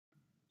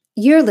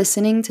You're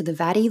listening to the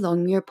Vadi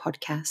Longmuir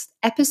podcast,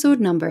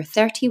 episode number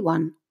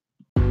 31.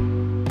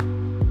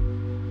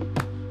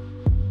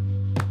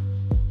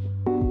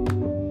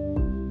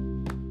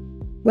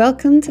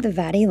 Welcome to the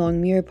Vadi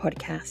Longmuir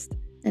podcast,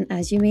 and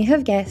as you may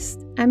have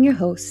guessed, I'm your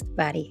host,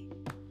 Vadi.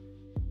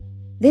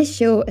 This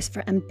show is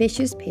for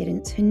ambitious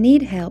parents who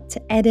need help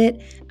to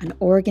edit and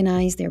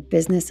organise their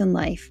business and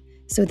life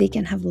so they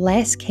can have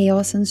less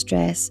chaos and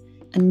stress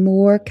and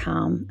more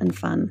calm and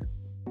fun.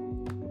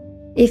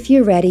 If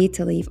you're ready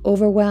to leave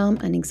overwhelm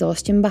and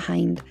exhaustion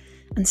behind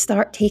and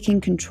start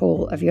taking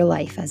control of your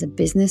life as a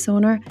business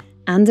owner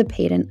and a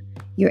parent,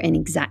 you're in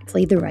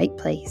exactly the right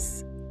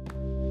place.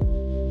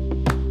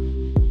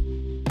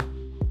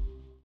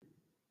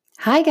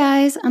 Hi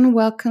guys, and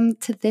welcome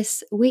to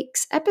this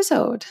week's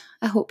episode.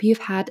 I hope you've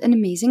had an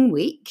amazing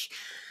week.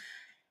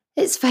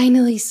 It's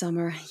finally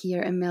summer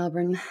here in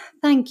Melbourne.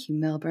 Thank you,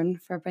 Melbourne,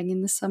 for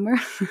bringing the summer.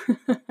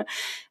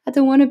 I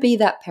don't want to be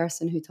that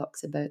person who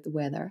talks about the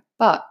weather,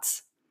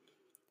 but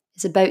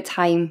it's about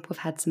time we've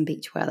had some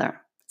beach weather.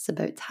 It's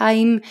about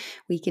time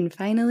we can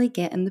finally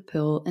get in the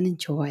pool and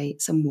enjoy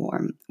some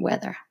warm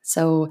weather.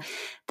 So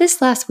this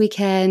last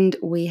weekend,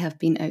 we have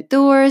been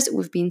outdoors.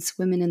 We've been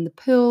swimming in the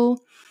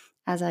pool.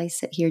 As I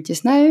sit here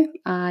just now,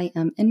 I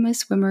am in my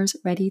swimmers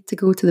ready to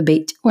go to the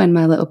beach when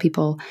my little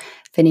people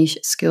finish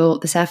school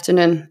this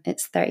afternoon.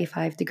 It's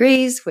 35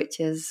 degrees, which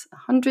is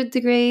 100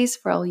 degrees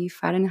for all you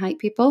Fahrenheit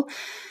people.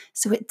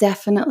 So it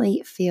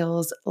definitely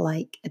feels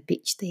like a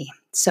beach day.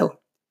 So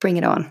bring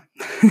it on.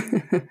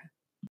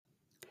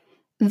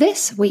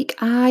 This week,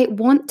 I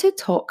want to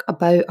talk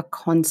about a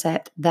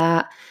concept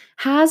that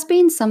has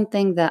been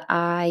something that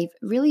I've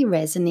really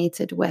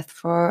resonated with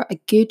for a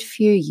good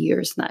few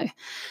years now.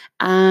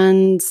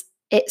 And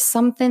it's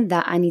something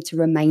that I need to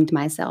remind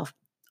myself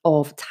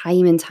of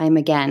time and time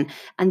again.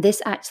 And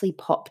this actually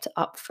popped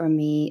up for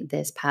me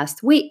this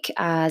past week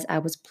as I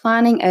was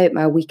planning out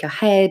my week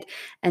ahead,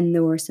 and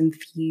there were some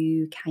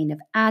few kind of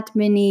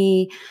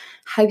admin-y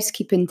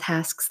housekeeping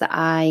tasks that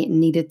I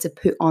needed to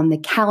put on the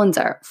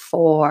calendar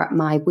for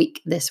my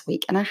week this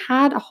week. And I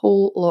had a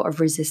whole lot of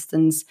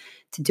resistance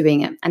to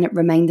doing it. And it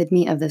reminded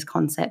me of this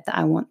concept that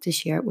I want to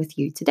share with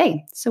you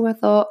today. So I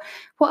thought,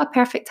 what a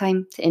perfect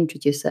time to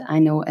introduce it. I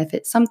know if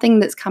it's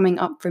something that's coming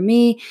up for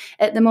me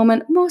at the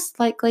moment, most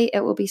likely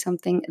it will be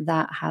something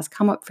that has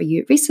come up for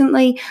you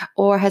recently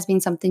or has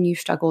been something you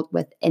struggled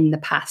with in the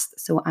past.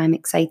 So I'm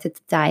excited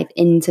to dive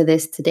into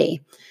this today.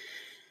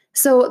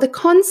 So the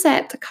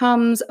concept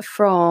comes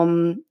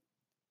from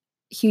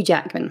Hugh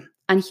Jackman.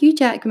 And Hugh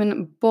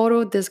Jackman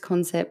borrowed this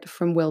concept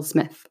from Will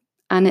Smith.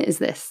 And it is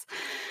this.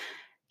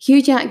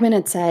 Hugh Jackman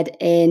had said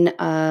in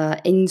an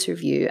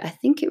interview, I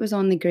think it was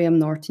on the Graham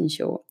Norton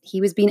show,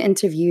 he was being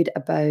interviewed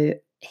about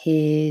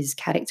his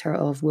character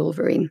of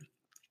Wolverine.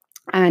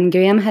 And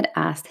Graham had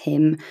asked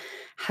him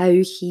how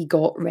he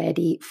got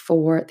ready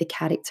for the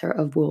character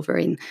of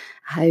Wolverine,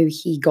 how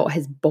he got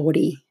his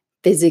body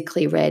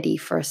physically ready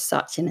for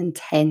such an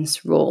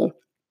intense role.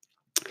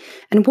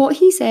 And what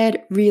he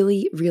said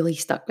really, really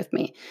stuck with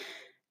me.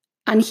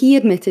 And he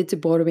admitted to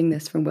borrowing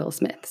this from Will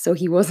Smith. So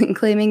he wasn't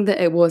claiming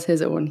that it was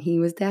his own. He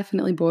was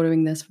definitely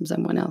borrowing this from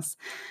someone else.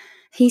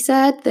 He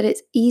said that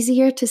it's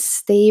easier to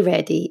stay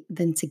ready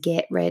than to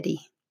get ready.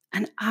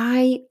 And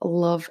I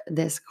love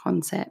this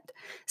concept.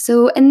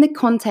 So in the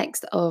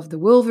context of the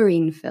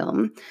Wolverine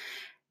film,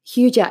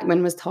 Hugh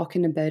Jackman was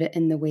talking about it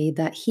in the way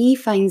that he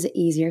finds it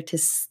easier to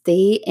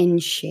stay in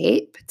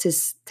shape,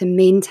 to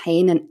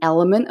maintain an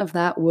element of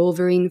that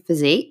Wolverine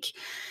physique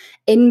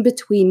in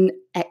between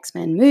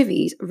X-Men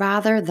movies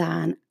rather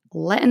than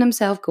letting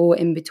himself go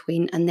in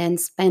between and then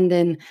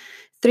spending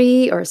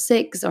 3 or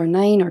 6 or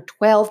 9 or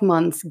 12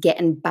 months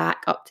getting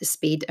back up to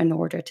speed in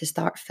order to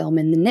start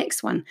filming the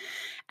next one.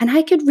 And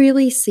I could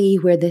really see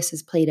where this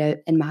has played out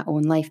in my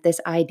own life, this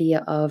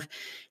idea of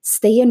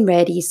staying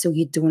ready so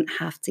you don't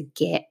have to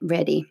get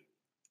ready.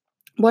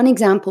 One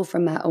example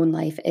from my own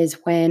life is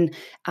when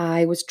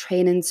I was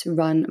training to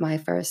run my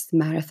first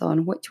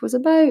marathon, which was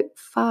about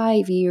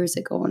 5 years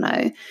ago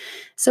now.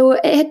 So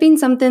it had been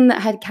something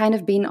that had kind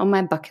of been on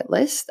my bucket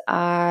list.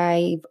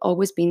 I've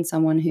always been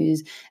someone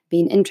who's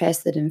been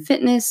interested in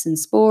fitness and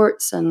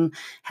sports and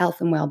health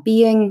and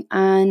well-being,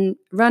 and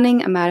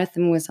running a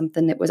marathon was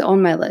something that was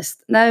on my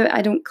list. Now,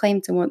 I don't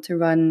claim to want to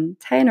run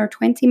 10 or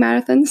 20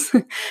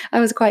 marathons. I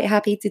was quite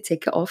happy to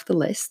tick it off the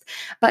list,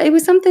 but it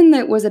was something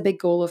that was a big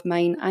goal of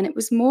mine, and it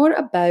was more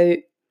about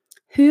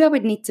who I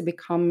would need to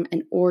become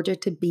in order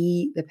to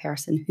be the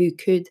person who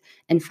could,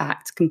 in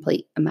fact,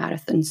 complete a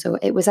marathon. So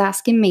it was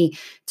asking me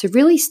to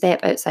really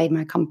step outside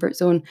my comfort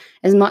zone.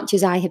 As much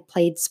as I had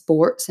played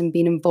sports and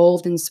been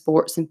involved in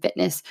sports and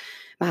fitness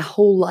my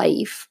whole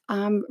life,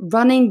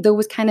 running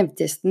those kind of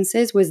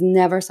distances was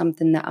never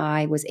something that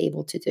I was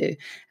able to do.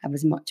 I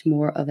was much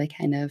more of a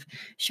kind of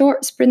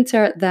short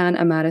sprinter than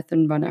a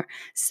marathon runner.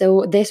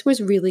 So this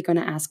was really going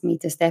to ask me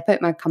to step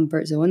out my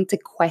comfort zone, to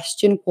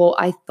question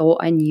what I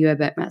thought I knew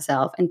about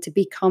myself, and to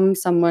become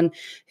someone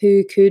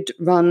who could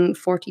run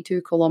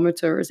 42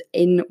 kilometers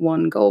in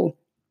one go.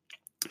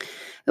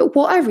 But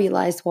what I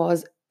realized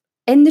was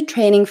In the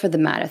training for the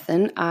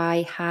marathon,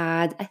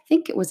 I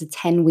think it was a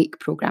 10-week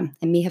program.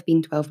 It may have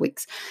been 12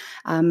 weeks.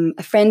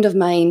 A friend of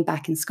mine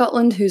back in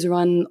Scotland who's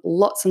run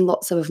lots and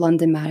lots of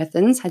London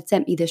marathons had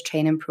sent me this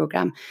training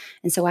program.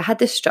 And so I had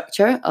this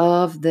structure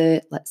of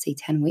the, let's say,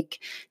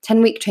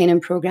 10-week training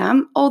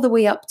program all the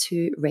way up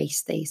to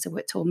race day. So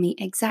it told me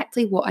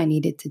exactly what I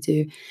needed to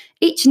do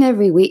each and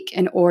every week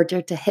in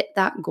order to hit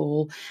that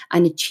goal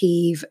and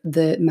achieve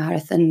the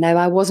marathon. Now,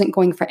 I wasn't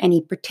going for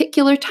any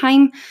particular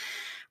time.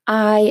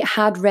 I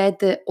had read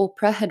that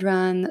Oprah had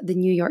ran the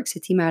New York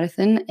City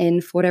Marathon in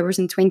 4 hours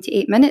and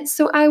 28 minutes,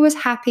 so I was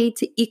happy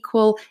to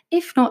equal,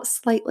 if not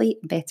slightly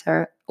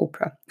better,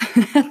 Oprah.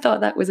 I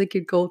thought that was a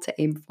good goal to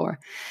aim for.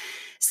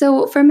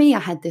 So for me, I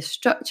had this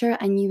structure.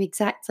 I knew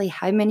exactly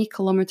how many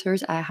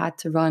kilometers I had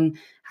to run,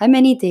 how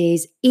many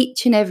days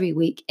each and every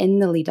week in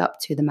the lead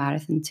up to the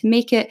marathon to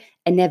make it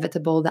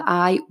inevitable that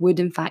I would,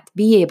 in fact,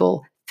 be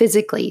able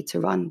physically to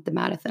run the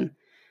marathon.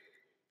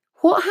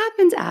 What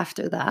happened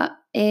after that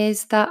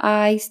is that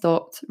I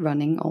stopped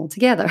running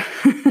altogether.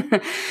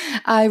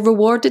 I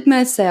rewarded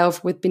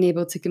myself with being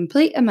able to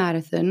complete a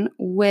marathon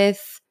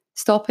with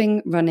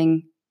stopping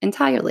running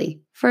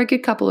entirely for a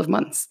good couple of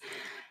months.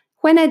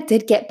 When I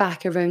did get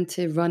back around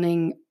to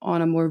running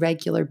on a more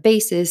regular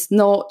basis,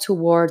 not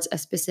towards a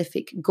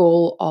specific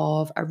goal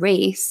of a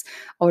race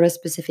or a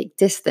specific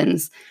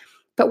distance,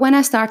 but when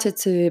I started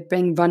to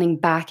bring running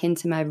back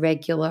into my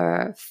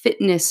regular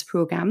fitness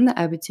program that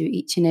I would do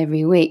each and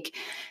every week,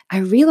 I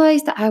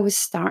realized that I was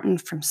starting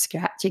from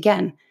scratch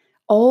again.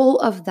 All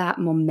of that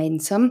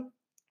momentum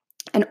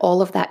and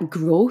all of that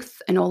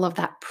growth and all of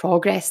that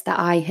progress that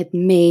I had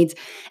made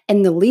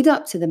in the lead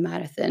up to the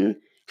marathon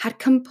had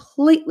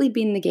completely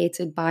been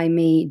negated by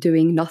me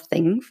doing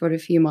nothing for a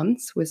few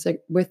months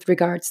with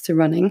regards to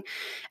running.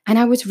 And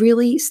I was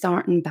really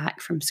starting back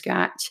from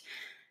scratch.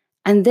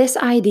 And this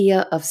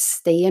idea of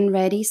staying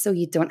ready so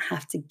you don't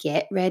have to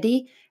get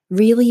ready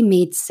really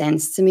made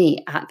sense to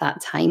me at that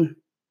time.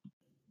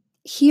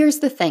 Here's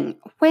the thing,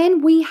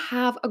 when we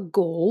have a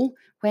goal,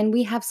 when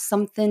we have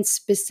something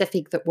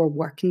specific that we're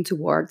working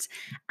towards,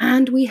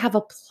 and we have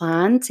a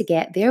plan to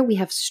get there, we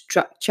have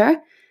structure,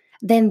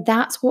 then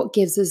that's what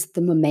gives us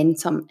the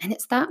momentum. And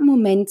it's that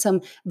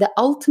momentum that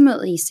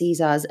ultimately sees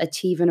us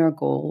achieving our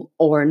goal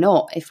or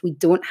not. If we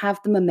don't have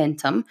the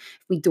momentum,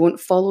 if we don't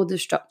follow the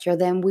structure,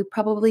 then we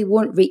probably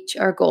won't reach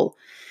our goal.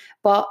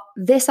 But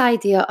this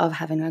idea of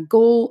having a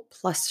goal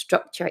plus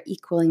structure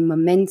equaling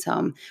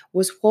momentum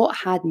was what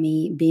had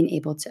me being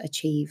able to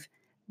achieve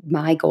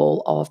my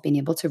goal of being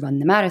able to run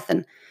the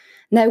marathon.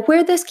 Now,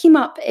 where this came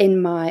up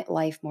in my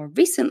life more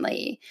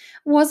recently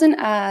wasn't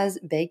as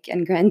big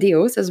and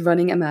grandiose as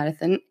running a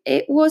marathon.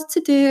 It was to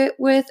do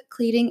with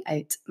clearing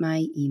out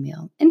my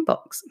email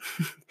inbox.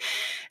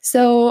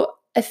 So,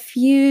 a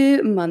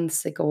few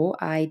months ago,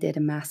 I did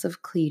a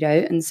massive clear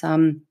out and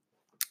some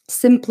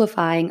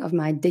simplifying of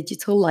my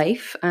digital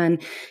life and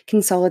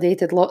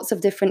consolidated lots of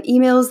different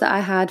emails that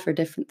I had for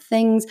different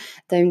things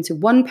down to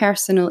one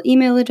personal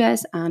email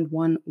address and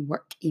one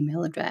work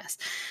email address.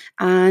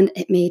 And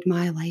it made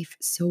my life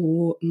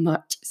so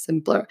much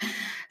simpler.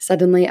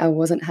 Suddenly, I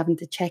wasn't having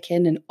to check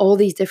in all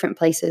these different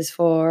places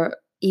for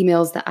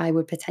emails that I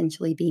would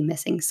potentially be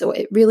missing. So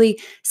it really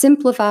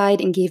simplified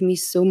and gave me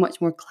so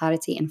much more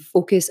clarity and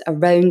focus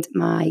around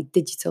my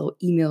digital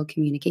email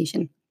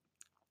communication.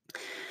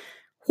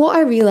 What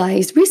I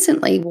realized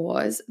recently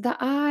was that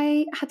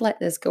I had let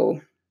this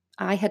go.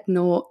 I had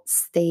not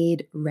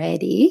stayed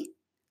ready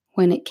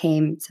when it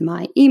came to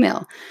my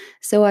email.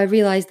 So I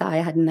realized that I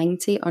had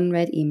 90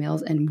 unread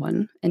emails in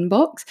one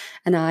inbox,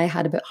 and I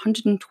had about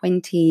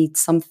 120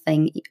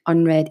 something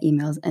unread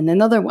emails in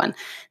another one.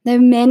 Now,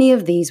 many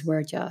of these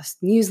were just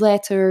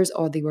newsletters,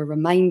 or they were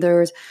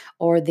reminders,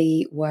 or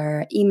they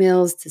were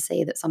emails to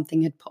say that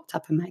something had popped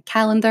up in my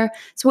calendar.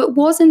 So it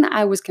wasn't that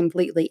I was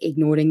completely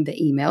ignoring the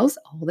emails.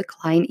 All the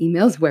client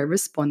emails were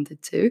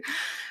responded to,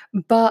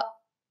 but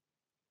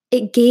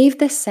it gave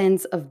this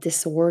sense of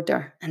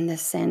disorder and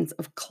this sense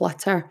of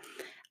clutter.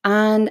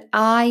 And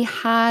I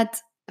had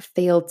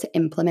failed to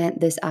implement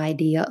this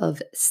idea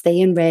of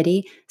staying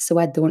ready so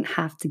I don't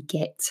have to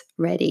get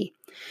ready.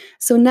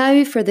 So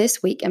now for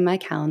this week in my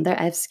calendar,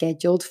 I've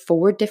scheduled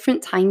 4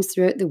 different times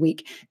throughout the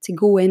week to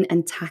go in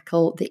and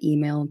tackle the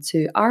email,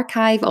 to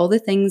archive all the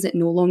things that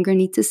no longer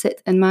need to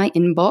sit in my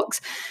inbox,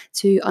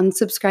 to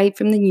unsubscribe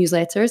from the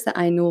newsletters that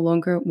I no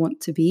longer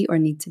want to be or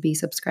need to be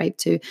subscribed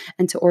to,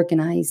 and to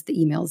organize the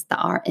emails that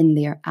are in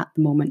there at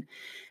the moment.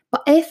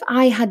 But if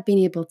I had been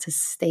able to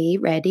stay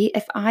ready,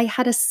 if I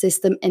had a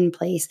system in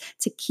place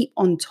to keep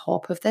on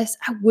top of this,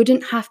 I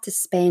wouldn't have to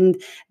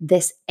spend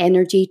this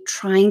energy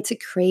trying to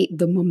create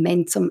the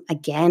momentum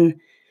again.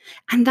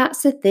 And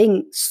that's the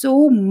thing.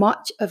 So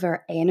much of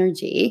our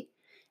energy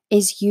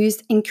is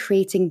used in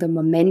creating the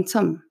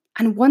momentum.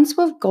 And once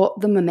we've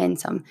got the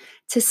momentum,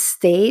 to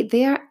stay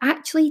there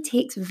actually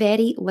takes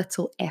very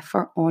little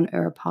effort on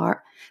our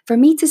part. For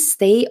me to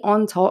stay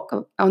on top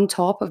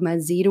of my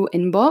zero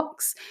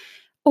inbox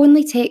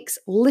only takes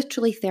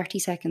literally 30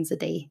 seconds a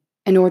day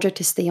in order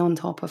to stay on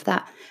top of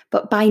that.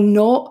 But by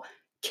not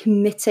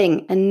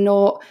committing and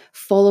not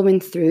following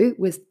through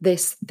with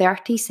this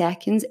 30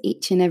 seconds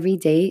each and every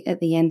day at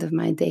the end of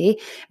my day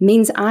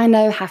means I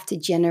now have to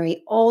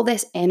generate all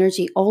this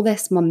energy, all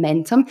this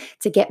momentum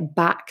to get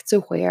back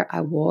to where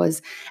I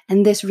was.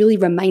 And this really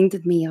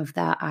reminded me of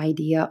that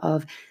idea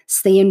of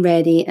staying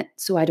ready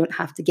so I don't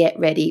have to get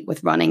ready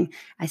with running.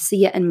 I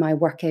see it in my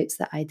workouts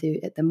that I do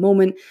at the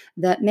moment,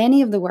 that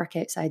many of the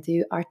workouts I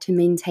do are to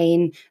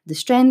maintain the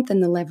strength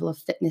and the level of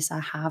fitness I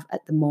have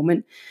at the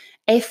moment.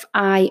 If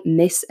I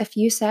miss a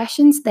few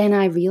sessions, then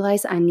I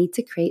realize I need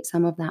to create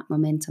some of that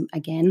momentum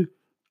again.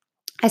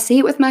 I see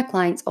it with my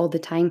clients all the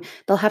time.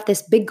 They'll have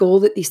this big goal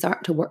that they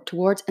start to work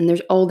towards, and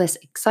there's all this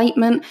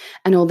excitement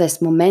and all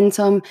this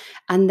momentum.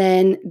 And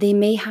then they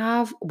may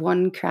have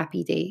one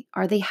crappy day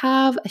or they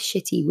have a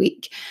shitty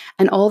week,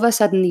 and all of a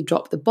sudden they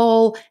drop the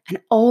ball, and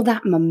all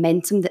that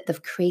momentum that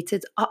they've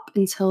created up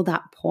until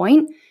that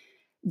point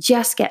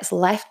just gets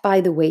left by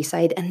the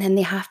wayside, and then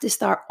they have to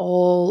start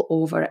all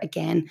over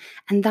again.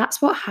 And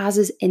that's what has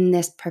us in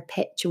this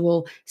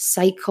perpetual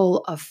cycle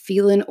of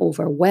feeling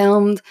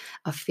overwhelmed,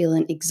 of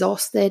feeling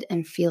exhausted,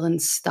 and feeling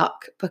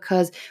stuck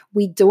because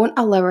we don't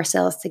allow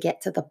ourselves to get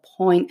to the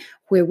point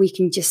where we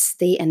can just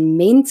stay in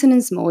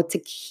maintenance mode to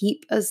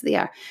keep us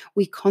there.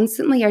 We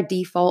constantly are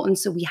defaulting,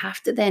 so we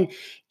have to then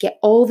get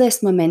all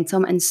this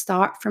momentum and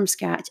start from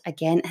scratch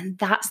again. And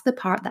that's the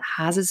part that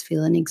has us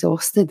feeling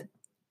exhausted.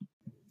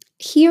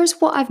 Here's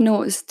what I've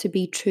noticed to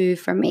be true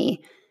for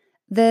me.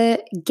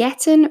 The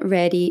getting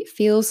ready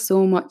feels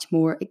so much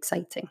more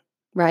exciting,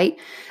 right?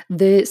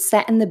 The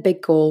setting the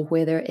big goal,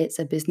 whether it's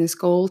a business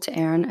goal to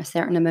earn a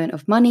certain amount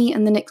of money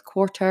in the next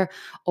quarter,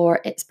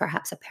 or it's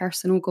perhaps a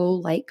personal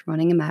goal like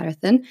running a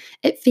marathon,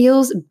 it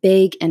feels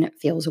big and it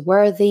feels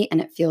worthy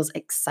and it feels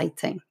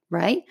exciting,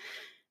 right?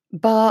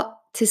 But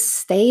to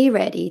stay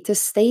ready, to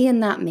stay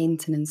in that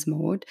maintenance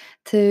mode,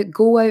 to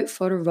go out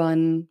for a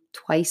run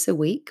twice a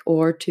week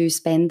or to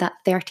spend that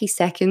 30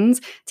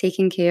 seconds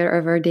taking care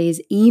of our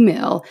day's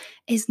email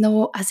is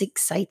not as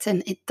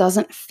exciting. It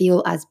doesn't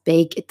feel as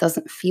big. It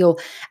doesn't feel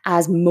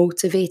as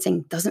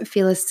motivating, doesn't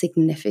feel as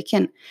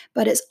significant.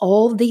 But it's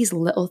all these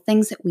little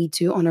things that we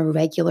do on a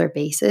regular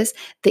basis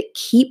that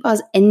keep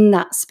us in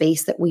that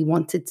space that we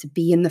wanted to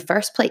be in the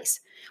first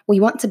place. We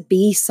want to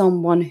be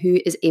someone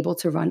who is able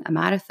to run a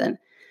marathon.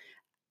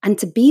 And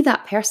to be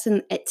that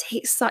person, it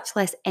takes such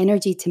less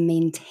energy to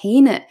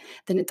maintain it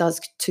than it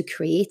does to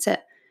create it.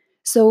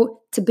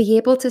 So to be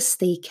able to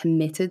stay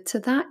committed to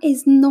that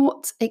is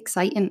not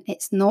exciting.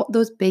 It's not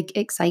those big,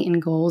 exciting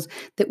goals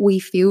that we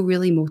feel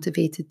really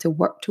motivated to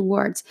work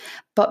towards.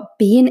 But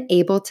being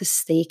able to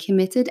stay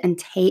committed and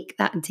take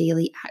that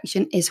daily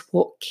action is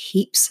what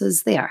keeps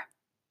us there.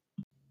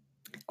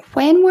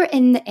 When we're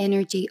in the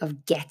energy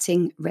of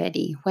getting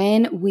ready,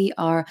 when we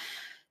are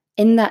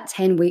in that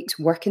 10 weeks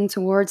working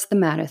towards the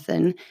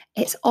marathon,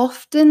 it's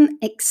often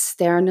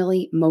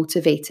externally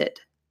motivated,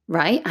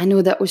 right? I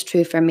know that was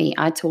true for me.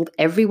 I told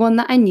everyone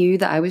that I knew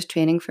that I was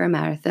training for a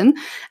marathon,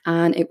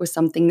 and it was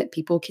something that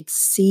people could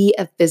see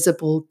a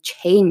visible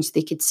change.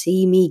 They could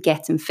see me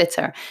getting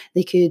fitter,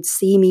 they could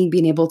see me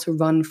being able to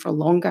run for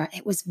longer.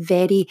 It was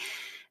very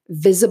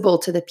visible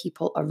to the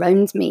people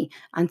around me.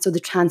 And so the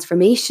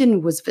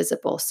transformation was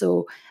visible.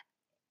 So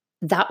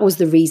that was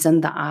the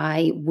reason that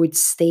I would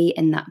stay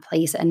in that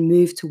place and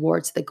move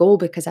towards the goal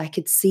because I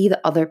could see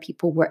that other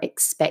people were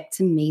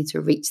expecting me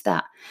to reach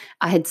that.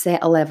 I had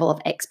set a level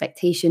of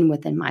expectation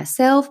within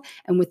myself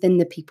and within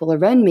the people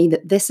around me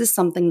that this is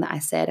something that I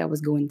said I was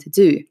going to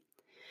do.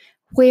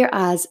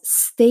 Whereas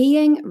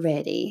staying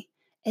ready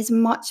is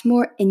much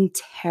more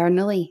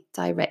internally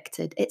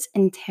directed, it's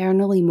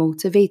internally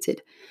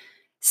motivated.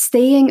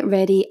 Staying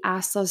ready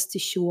asks us to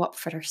show up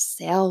for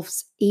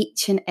ourselves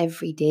each and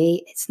every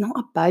day. It's not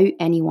about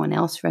anyone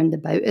else round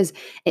about us,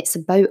 it's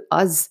about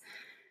us.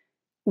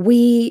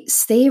 We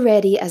stay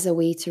ready as a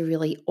way to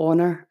really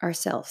honor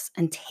ourselves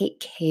and take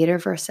care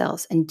of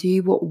ourselves and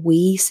do what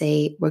we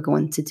say we're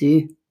going to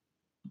do.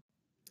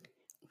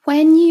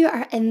 When you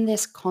are in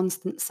this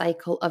constant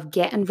cycle of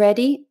getting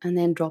ready and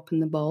then dropping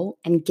the ball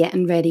and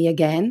getting ready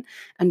again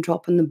and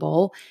dropping the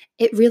ball,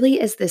 it really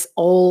is this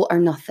all or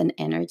nothing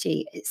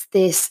energy. It's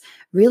this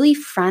really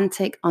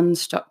frantic,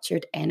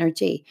 unstructured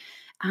energy,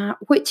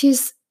 which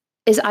is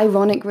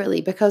ironic,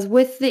 really, because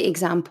with the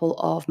example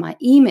of my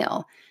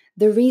email,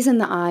 the reason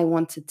that I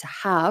wanted to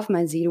have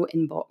my zero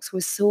inbox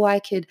was so I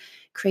could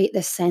create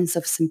this sense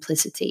of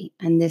simplicity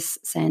and this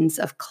sense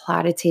of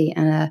clarity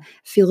and a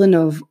feeling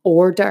of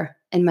order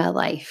in my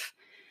life.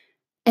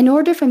 In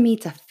order for me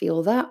to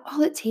feel that,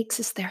 all it takes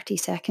is 30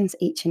 seconds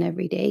each and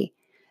every day.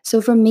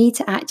 So for me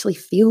to actually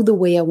feel the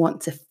way I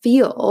want to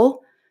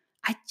feel,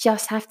 I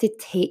just have to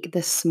take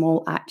this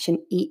small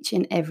action each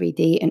and every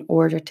day in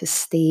order to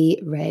stay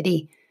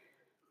ready.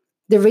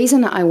 The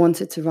reason that I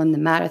wanted to run the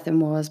marathon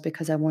was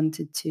because I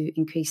wanted to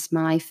increase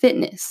my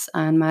fitness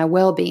and my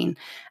well-being.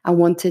 I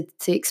wanted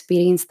to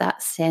experience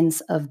that sense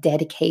of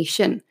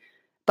dedication.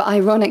 But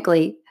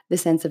ironically, the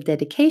sense of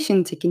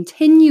dedication to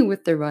continue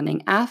with the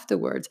running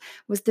afterwards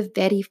was the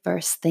very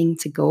first thing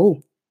to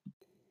go.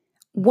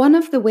 One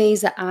of the ways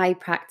that I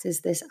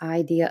practice this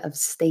idea of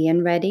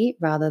staying ready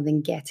rather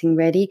than getting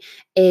ready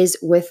is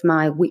with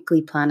my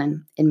weekly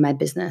planning in my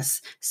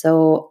business.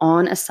 So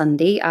on a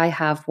Sunday, I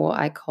have what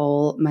I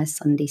call my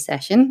Sunday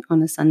session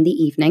on a Sunday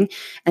evening.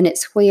 And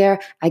it's where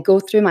I go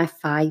through my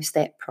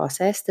 5-step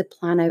process to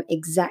plan out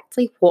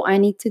exactly what I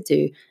need to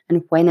do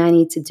and when I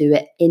need to do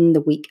it in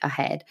the week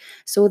ahead.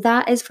 So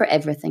that is for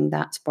everything.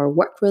 That's for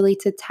work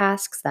related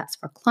tasks, that's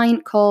for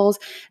client calls,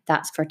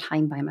 that's for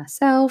time by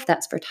myself,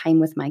 that's for time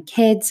with my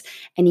kids,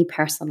 any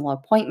personal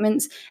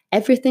appointments.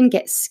 Everything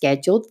gets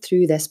scheduled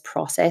through this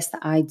process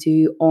that I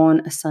do on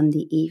a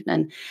Sunday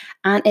evening.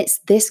 And it's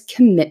this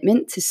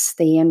commitment to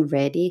staying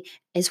ready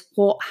is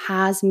what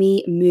has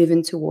me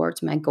moving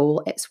towards my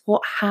goal. It's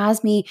what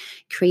has me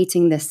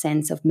creating this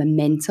sense of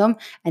momentum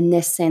and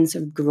this sense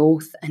of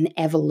growth and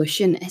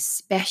evolution,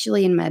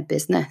 especially in my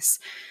business.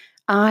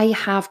 I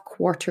have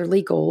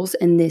quarterly goals,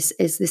 and this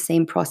is the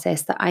same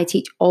process that I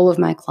teach all of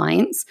my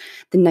clients,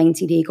 the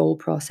 90-day goal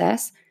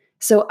process.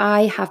 So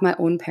I have my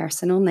own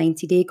personal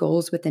 90-day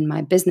goals within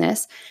my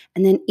business.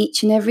 And then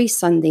each and every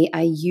Sunday,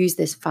 I use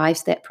this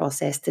 5-step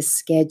process to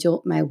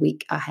schedule my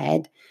week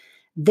ahead.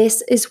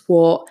 This is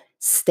what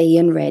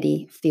staying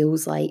ready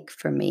feels like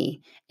for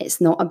me. It's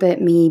not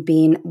about me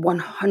being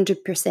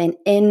 100%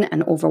 in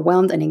and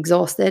overwhelmed and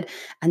exhausted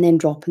and then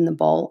dropping the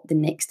ball the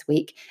next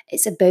week.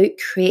 It's about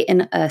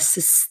creating a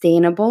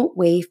sustainable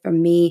way for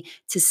me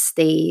to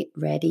stay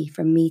ready,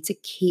 for me to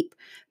keep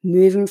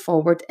moving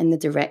forward in the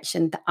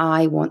direction that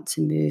I want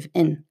to move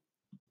in.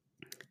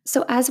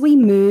 So, as we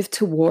move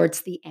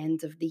towards the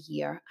end of the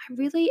year, I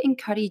really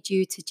encourage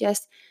you to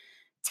just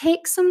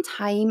take some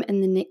time in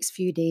the next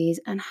few days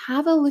and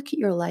have a look at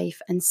your life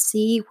and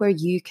see where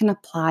you can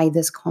apply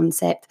this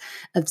concept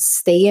of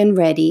staying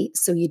ready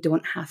so you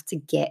don't have to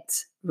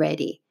get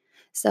ready.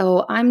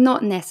 So, I'm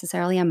not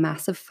necessarily a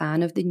massive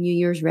fan of the New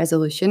Year's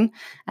resolution.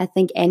 I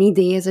think any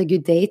day is a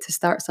good day to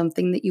start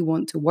something that you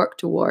want to work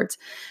towards.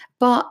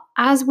 But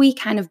as we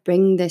kind of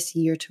bring this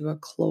year to a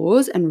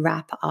close and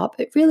wrap up,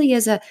 it really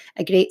is a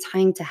great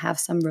time to have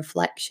some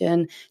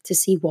reflection, to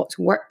see what's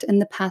worked in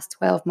the past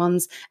 12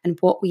 months and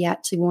what we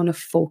actually want to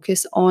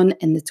focus on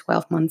in the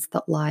 12 months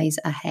that lies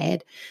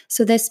ahead.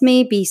 So this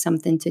may be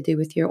something to do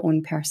with your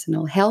own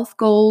personal health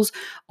goals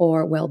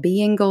or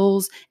well-being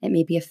goals. It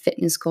may be a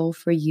fitness goal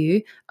for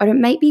you, or it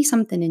might be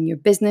something in your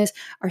business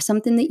or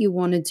something that you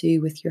want to do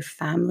with your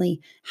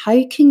family.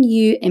 How can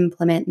you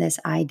implement this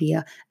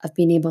idea of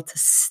being able to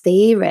stay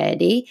ready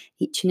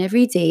each and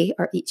every day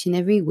or each and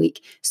every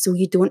week so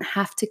you don't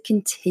have to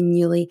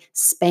continually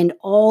spend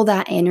all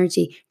that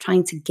energy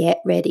trying to get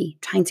ready,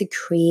 trying to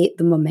create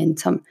the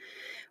momentum?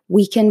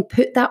 We can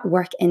put that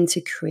work in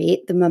to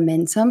create the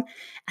momentum,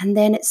 and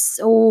then it's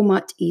so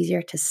much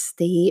easier to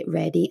stay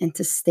ready and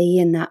to stay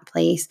in that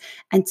place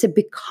and to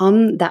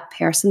become that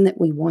person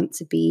that we want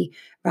to be,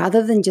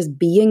 rather than just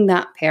being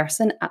that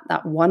person at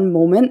that one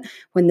moment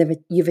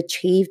when you've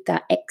achieved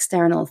that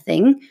external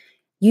thing.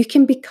 You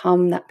can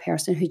become that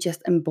person who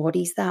just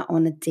embodies that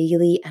on a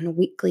daily and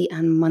weekly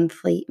and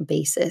monthly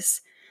basis.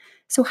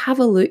 So have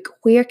a look.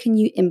 Where can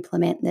you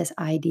implement this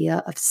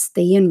idea of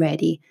staying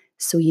ready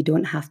so you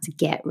don't have to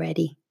get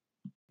ready?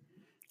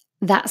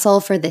 That's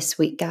all for this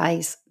week,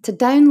 guys. To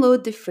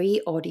download the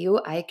free audio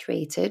I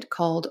created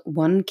called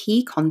One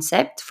Key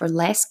Concept for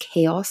Less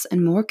Chaos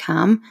and More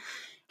Calm,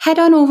 head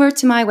on over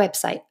to my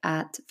website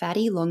at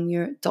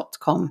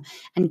varilongmuir.com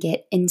and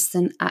get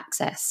instant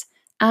access.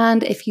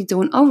 And if you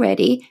don't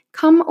already,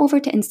 come over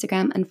to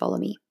Instagram and follow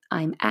me.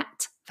 I'm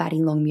at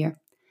varilongmuir.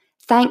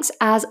 Thanks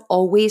as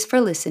always for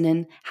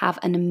listening. Have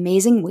an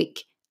amazing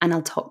week, and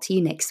I'll talk to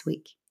you next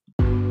week.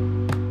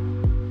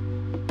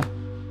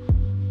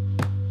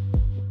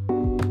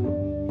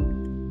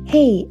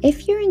 Hey,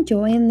 if you're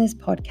enjoying this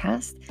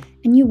podcast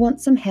and you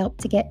want some help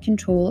to get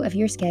control of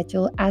your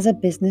schedule as a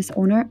business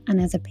owner and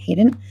as a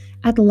parent,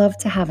 I'd love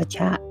to have a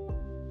chat.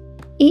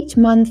 Each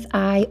month,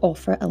 I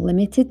offer a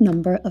limited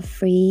number of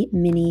free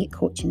mini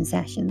coaching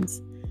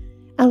sessions.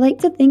 I like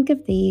to think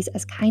of these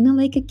as kind of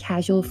like a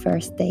casual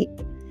first date.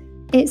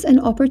 It's an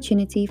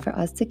opportunity for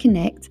us to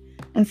connect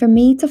and for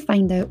me to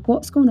find out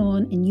what's going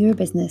on in your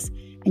business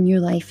and your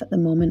life at the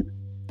moment.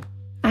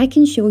 I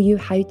can show you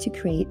how to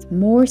create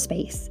more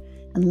space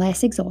and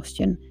less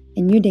exhaustion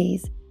in your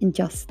days in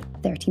just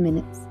 30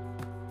 minutes.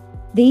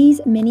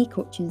 These mini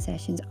coaching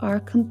sessions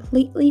are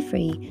completely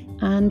free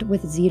and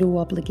with zero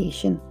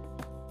obligation.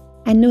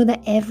 I know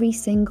that every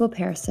single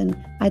person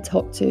I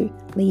talk to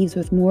leaves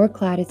with more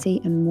clarity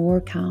and more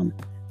calm,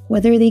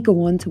 whether they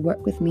go on to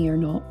work with me or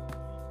not.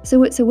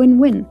 So it's a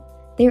win-win.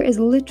 There is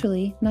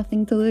literally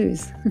nothing to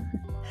lose.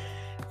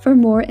 For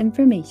more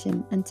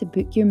information and to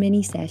book your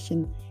mini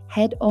session,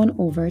 head on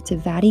over to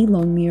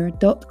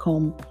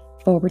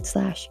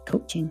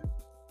varilongmuir.com/coaching.